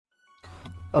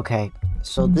Okay,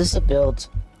 so this is a build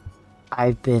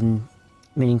I've been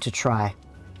meaning to try.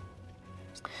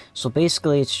 So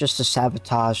basically, it's just to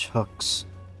sabotage hooks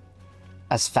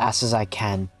as fast as I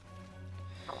can.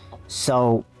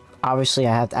 So, obviously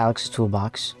I have Alex's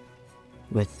toolbox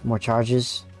with more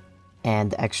charges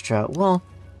and the extra. Well,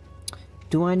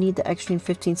 do I need the extra in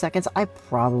 15 seconds? I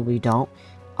probably don't.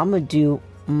 I'm gonna do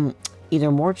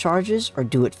either more charges or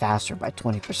do it faster by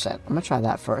 20%. I'm gonna try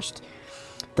that first.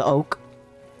 The oak.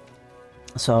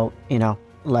 So, you know,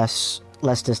 less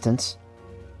distance.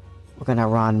 We're gonna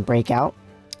run breakout.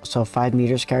 So 5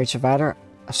 meters carried survivor.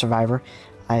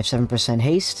 I have 7%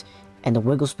 haste, and the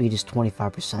wiggle speed is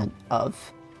 25%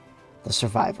 of the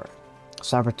survivor.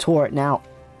 Saboteur. Now,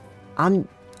 I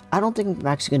don't think I'm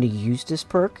actually going to use this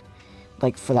perk,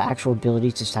 like for the actual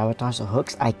ability to sabotage the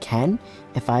hooks. I can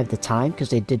if I have the time, because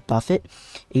they did buff it.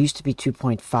 It used to be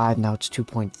 2.5, now it's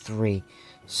 2.3.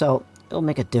 So it'll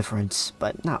make a difference,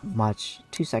 but not much.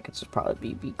 2 seconds would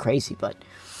probably be crazy, but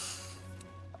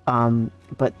to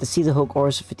see the hook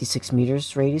auras of 56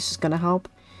 meters radius is going to help,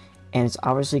 and it's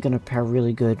obviously going to pair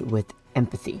really good with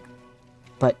empathy.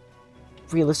 But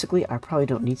realistically, I probably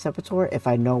don't need Saboteur if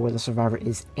I know where the survivor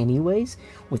is anyways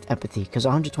with empathy, because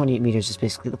 128 meters is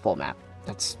basically the full map.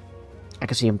 I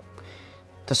can see him,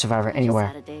 the survivor, anywhere.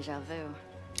 I just had a deja vu.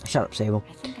 Shut up, Sable.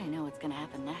 I think I know what's gonna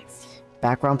happen next.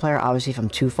 Background player, obviously if I'm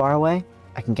too far away,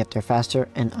 I can get there faster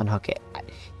and unhook it.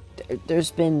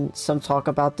 There's been some talk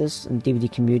about this in the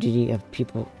DVD community of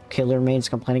people, killer mains,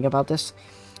 complaining about this.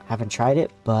 I haven't tried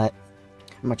it, but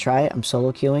I'm gonna try it. I'm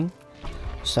solo queuing,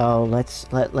 so let's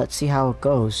see how it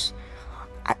goes.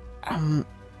 I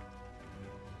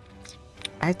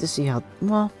have to see how,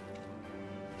 well,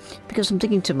 because I'm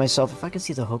thinking to myself, if I can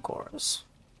see the hook auras,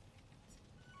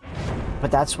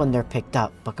 but that's when they're picked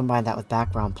up. But combine that with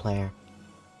background player,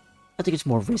 I think it's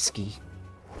more risky.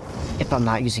 If I'm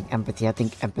not using empathy, I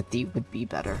think empathy would be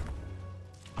better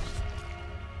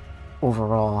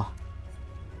overall.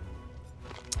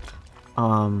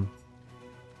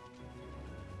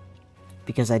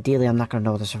 Because ideally I'm not going to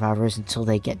know what the survivor is until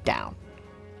they get down.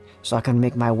 So I can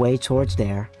make my way towards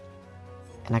there,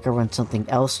 and I can run something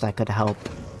else that could help.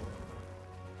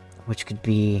 Which could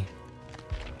be...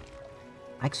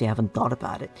 Actually, I haven't thought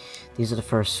about it. These are the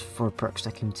first 4 perks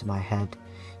that came to my head.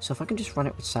 So if I can just run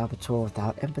it with Saboteur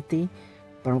without empathy,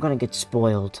 but I'm going to get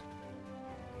spoiled.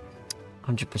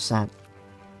 100%.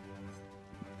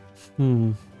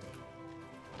 I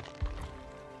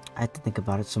have to think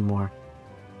about it some more.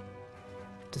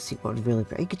 To see what would really...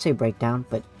 You could say breakdown,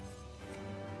 but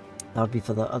that would be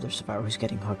for the other survivor who's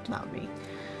getting hooked, not me.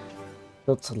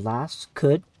 Built to last.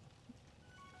 Could,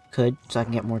 so I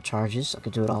can get more charges. I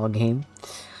could do it all game,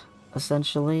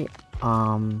 essentially.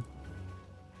 No.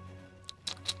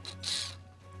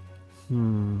 I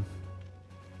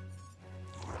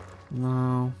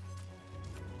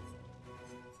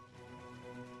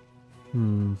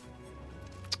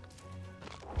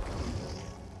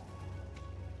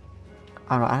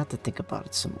don't know, I have to think about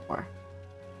it some more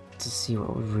to see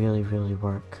what would really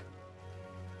work.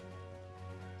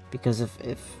 Because if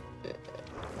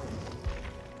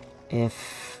I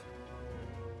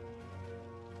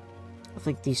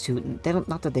think these two, they don't,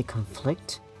 not that they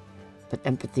conflict, but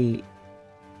empathy,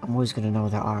 I'm always gonna know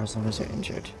there are as long as they're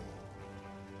injured.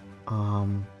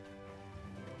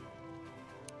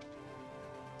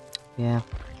 Yeah,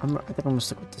 I think I'm gonna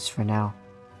stick with this for now.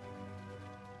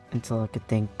 Until I could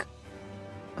think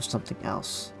of something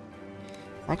else.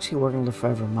 Actually, working to live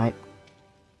forever might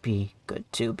be good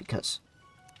too, because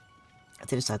if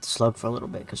they decide to slug for a little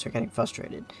bit because they're getting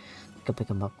frustrated, I could pick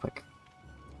them up quick.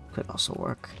 Could also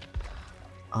work.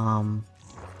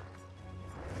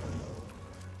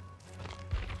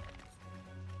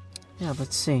 Yeah,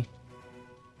 let's see.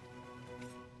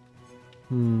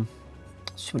 There's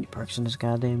too many perks in this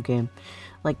goddamn game.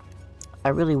 Like, I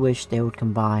really wish they would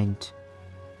combine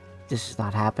this is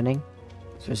not happening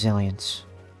with resilience.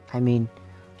 I mean,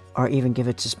 or even give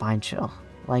it to spine chill.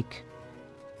 Like,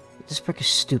 this perk is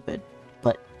stupid,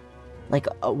 but like,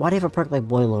 why do you have a perk like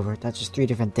boil over? That's just 3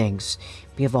 different things.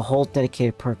 We have a whole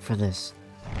dedicated perk for this.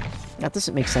 That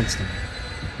doesn't make sense to me.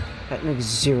 That makes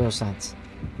 0 sense.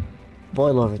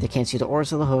 Boil over, they can't see the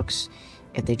auras of the hooks.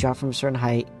 If they drop from a certain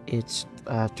height, it's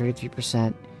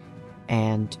 33%,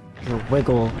 and your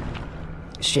wiggle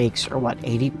shakes are what,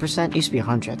 80%? It used to be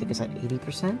 100, I think it's at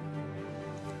 80%.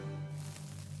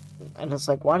 And it's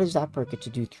like, why does that perk get to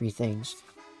do 3 things?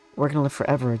 We're gonna live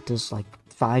forever, it does like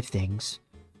 5 things,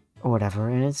 or whatever,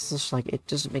 and it's just like, it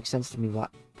doesn't make sense to me why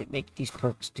they make these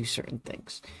perks do certain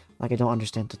things. Like, I don't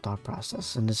understand the thought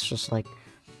process, and it's just like,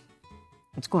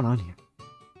 what's going on here?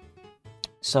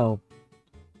 So,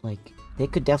 Like, they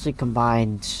could definitely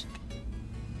combine...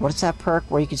 What is that perk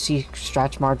where you can see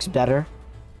stretch marks better?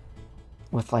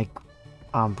 With, like,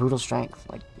 brutal strength.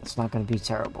 Like, it's not gonna be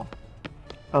terrible.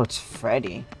 Oh, it's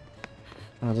Freddy.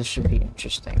 Oh, this should be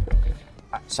interesting.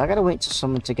 Alright, so I gotta wait till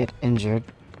someone to get injured.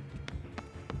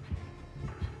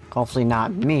 Hopefully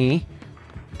not me.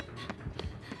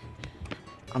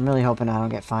 I'm really hoping I don't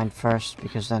get fined first,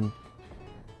 because then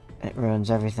it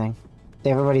ruins everything.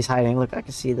 Everybody's hiding. Look, I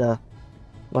can see the...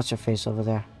 What's your face over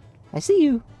there? I see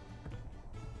you!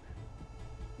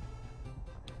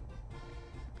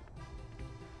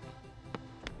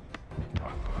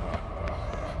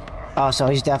 Oh, so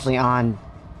he's definitely on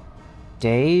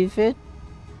David?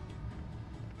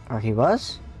 Or he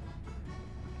was?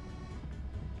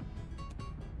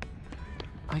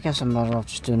 I guess I'm better off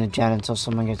just doing a gen until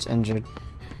someone gets injured.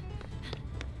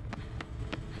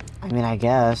 I mean, I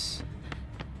guess.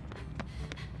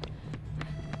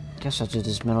 Guess I'll do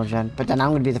this middle gen. But then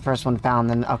I'm gonna be the first one found,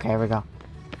 then... Okay, here we go.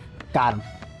 Got him.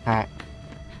 Alright.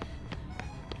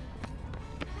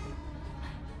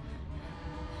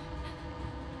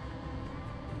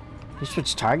 You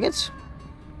switched targets?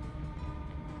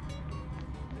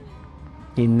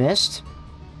 He missed?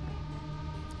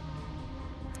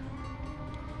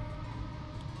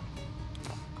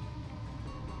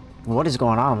 What is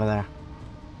going on over there?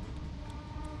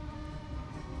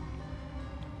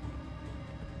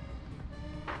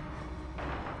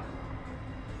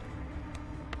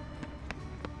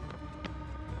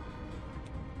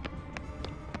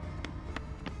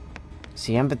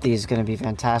 See, empathy is going to be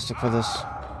fantastic for this.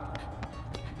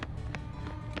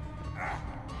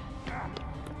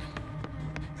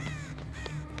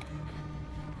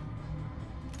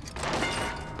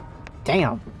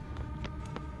 Damn.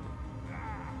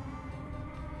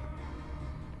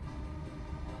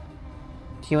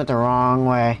 He went the wrong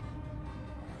way.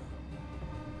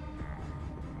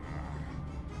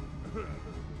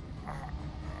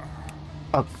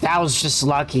 Oh, that was just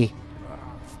lucky.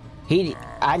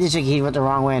 I just think he went the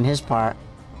wrong way in his part.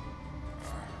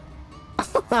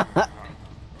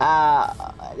 Yeah,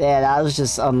 that was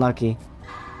just unlucky.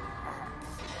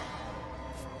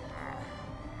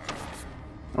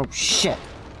 Oh, shit.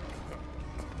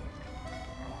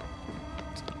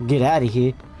 Get out of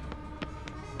here.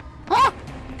 Ah!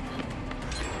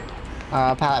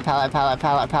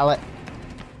 Pallet.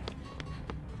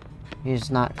 He's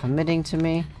not committing to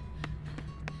me.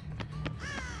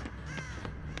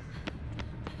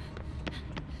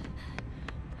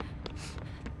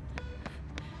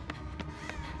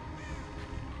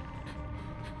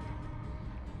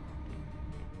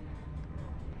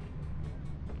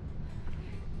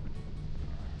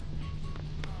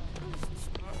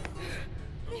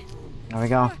 There we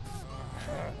go.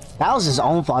 That was his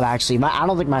own fault, actually. I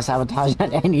don't think my sabotage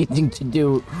had anything to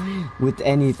do with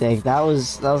anything. That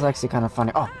was actually kind of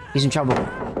funny. Oh, he's in trouble.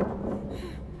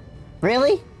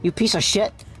 Really? You piece of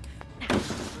shit.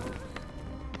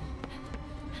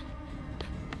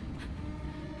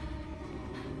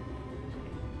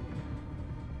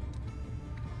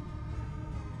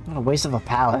 What a waste of a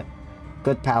pallet.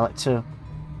 Good pallet, too.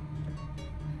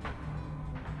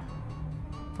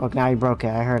 Look, now he broke it.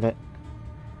 I heard it.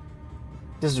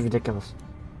 This is ridiculous.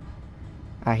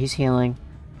 Alright, he's healing.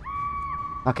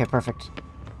 Okay, perfect.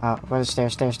 Where are the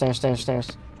stairs? Stairs.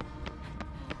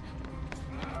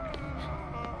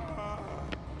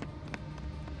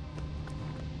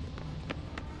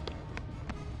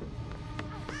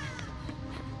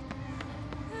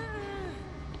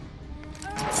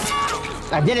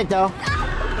 I did it, though.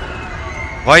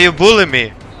 Why you bullying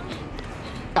me?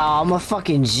 Oh, I'm a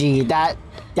fucking G.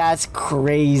 That's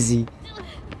crazy.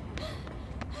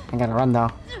 I gotta run, though.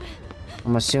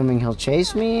 I'm assuming he'll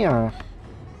chase me, or...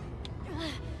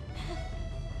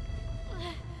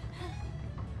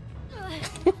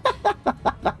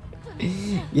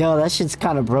 Yo, that shit's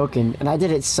kind of broken. And I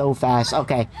did it so fast.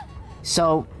 Okay.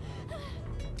 So...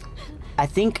 I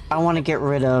think I want to get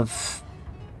rid of...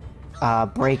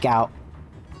 Breakout.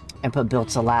 And put Built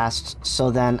to last. So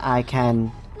then I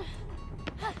can...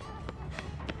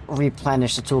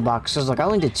 replenish the toolbox. Cause look, I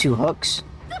only did 2 hooks.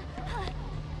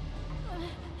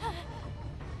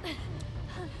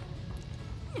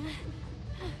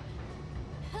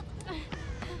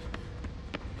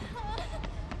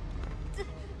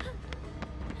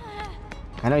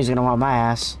 I know he's gonna want my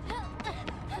ass.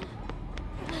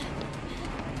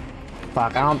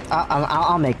 Fuck,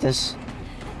 I'll make this.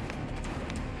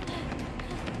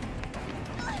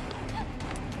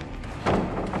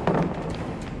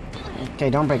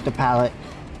 Okay, don't break the pallet.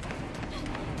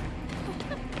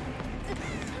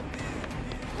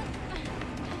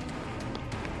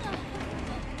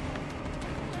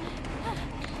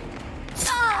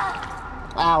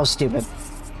 That was stupid.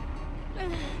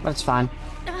 But it's fine.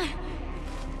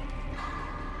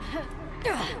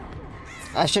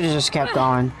 I should have just kept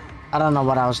going. I don't know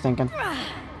what I was thinking.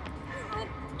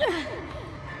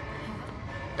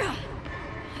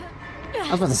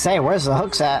 I was about to say, where's the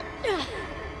hooks at?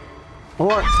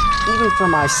 Or, even for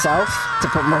myself, to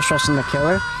put more stress on the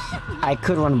killer, I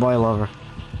could run Boyle over.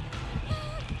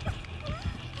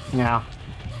 Yeah.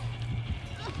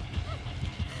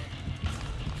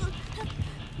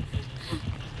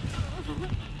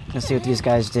 Let's see what these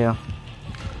guys do.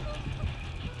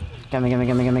 Gimme, gimme,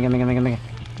 gimme, gimme, gimme, gimme, gimme.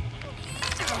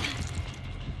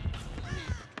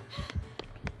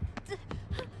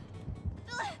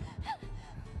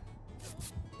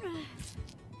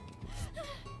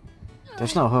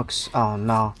 There's no hooks. Oh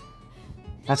no.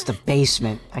 That's the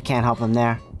basement. I can't help him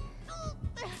there.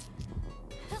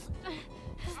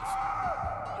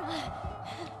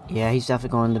 Yeah, he's definitely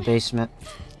going in the basement.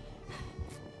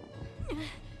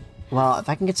 Well, if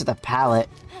I can get to the pallet...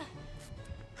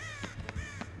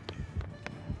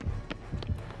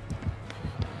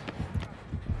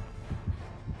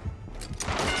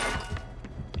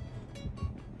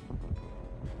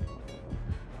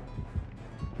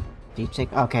 Did he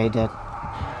take... Okay, he did.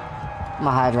 I'm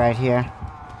gonna hide right here.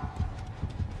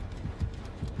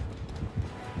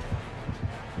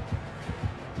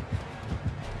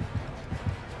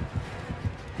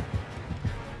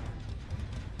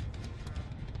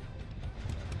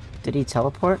 Did he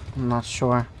teleport? I'm not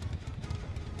sure.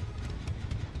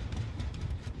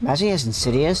 Imagine he has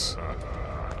Insidious.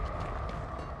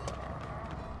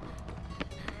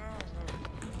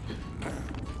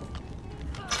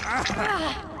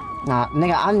 Nah,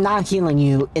 nigga, I'm not healing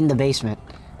you in the basement.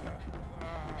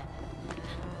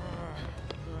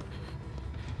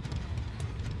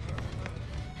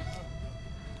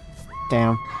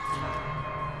 Damn.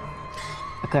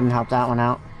 I couldn't help that one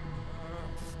out.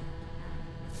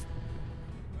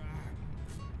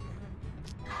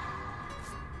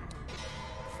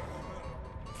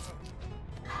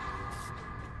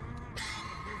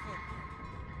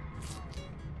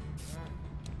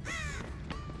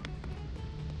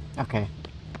 Okay.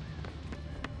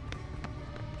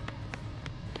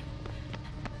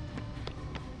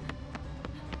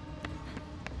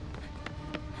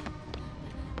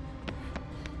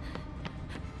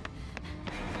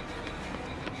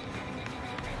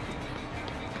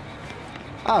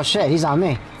 Oh shit, he's on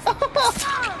me.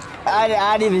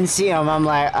 I didn't even see him. I'm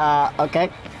like,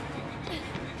 okay.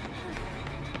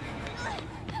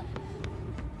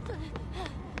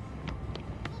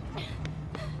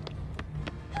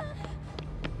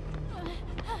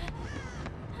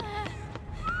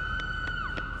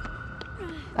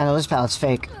 I know this pallet's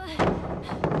fake.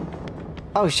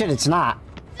 Oh shit, it's not.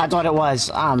 I thought it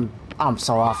was. I'm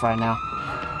so off right now.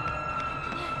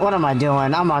 What am I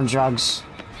doing? I'm on drugs.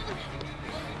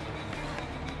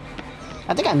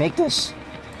 I think I make this.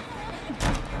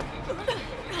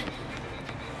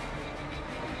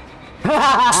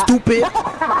 Stupid.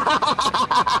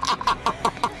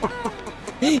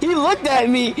 He looked at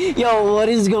me. Yo, what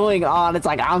is going on? It's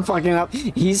like I'm fucking up.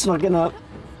 He's fucking up.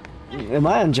 Am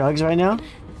I on drugs right now?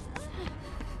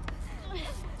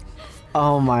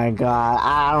 Oh my god,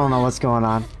 I don't know what's going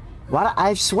on. What?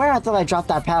 I swear I thought I dropped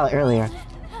that pallet earlier.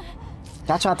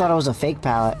 That's why I thought it was a fake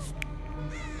pallet.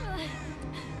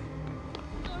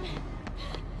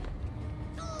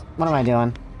 What am I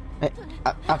doing?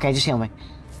 Okay, just heal me.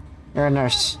 You're a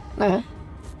nurse.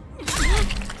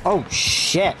 Oh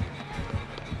shit.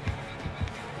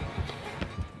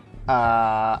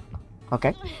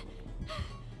 Okay.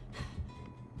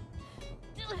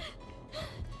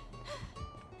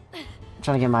 I'm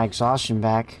trying to get my exhaustion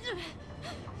back.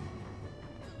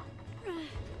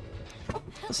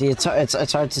 See, it's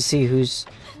hard to see who's...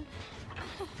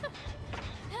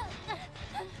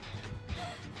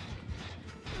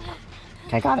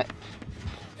 Okay, got it.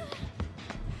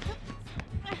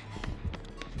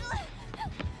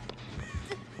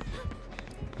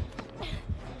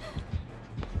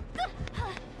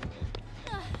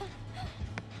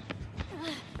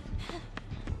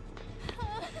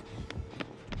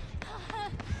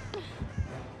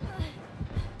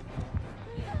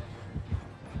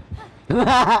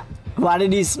 Why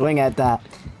did he swing at that?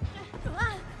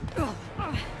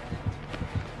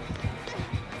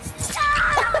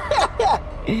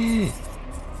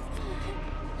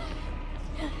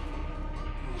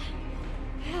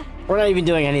 We're not even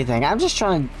doing anything. I'm just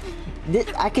trying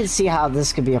to... I can see how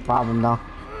this could be a problem, though.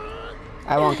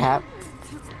 I won't cap.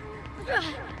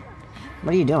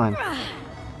 What are you doing?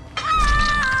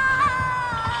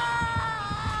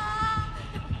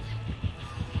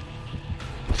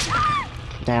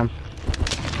 Damn.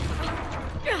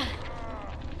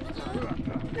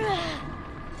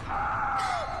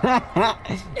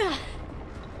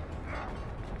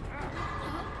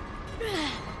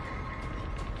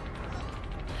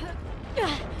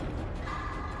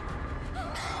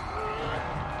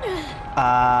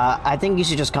 I think you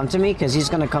should just come to me, because he's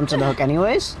gonna come to the hook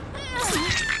anyways.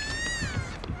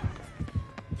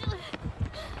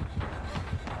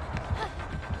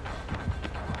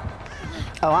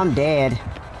 Oh, I'm dead.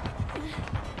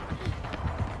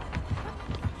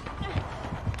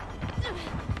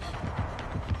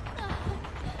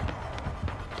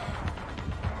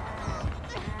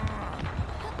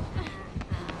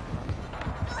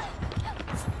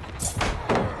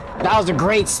 That was a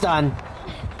great stun.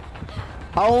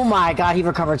 Oh my god, he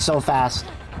recovered so fast.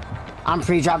 I'm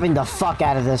pre-dropping the fuck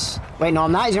out of this. Wait, no,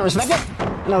 I'm not. He's gonna respect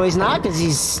it? No, he's not, because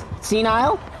he's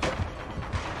senile.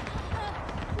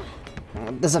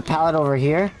 There's a pallet over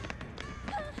here.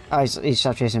 Oh, he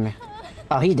stopped chasing me.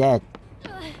 Oh, he dead.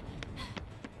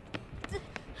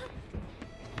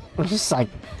 We're just like,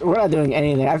 we're not doing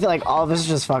anything. I feel like all of us is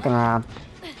just fucking around.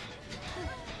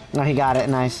 No, he got it.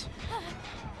 Nice.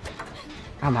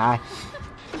 I'm high.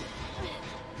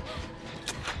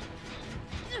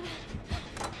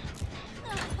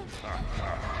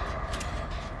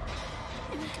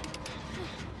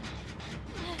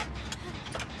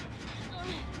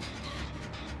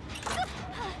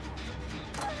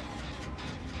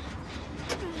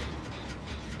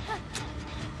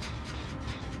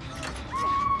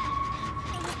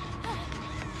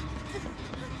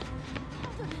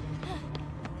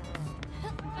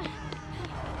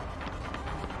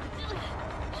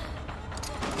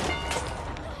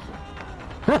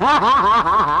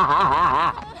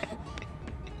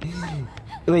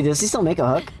 Wait, does he still make a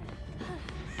hook?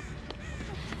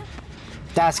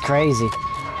 That's crazy.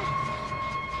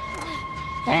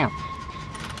 Damn.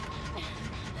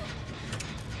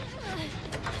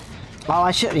 Oh,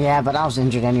 I should, yeah, but I was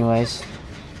injured anyways.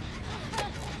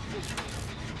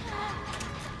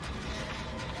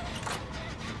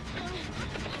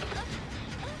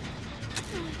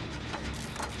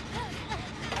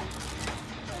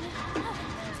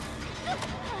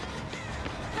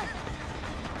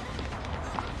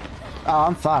 Oh,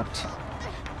 I'm fucked.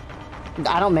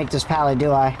 I don't make this pallet,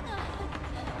 do I?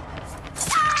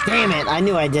 Damn it, I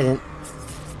knew I didn't.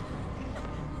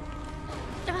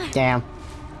 Damn.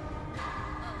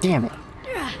 Damn it.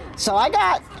 So I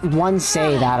got one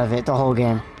save out of it the whole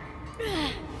game.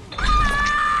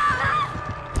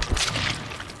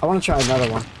 I want to try another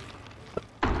one.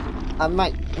 I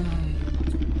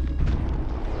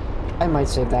might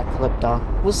save that clip though.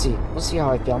 We'll see. We'll see how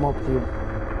I feel. I'm hoping you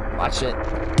watch it.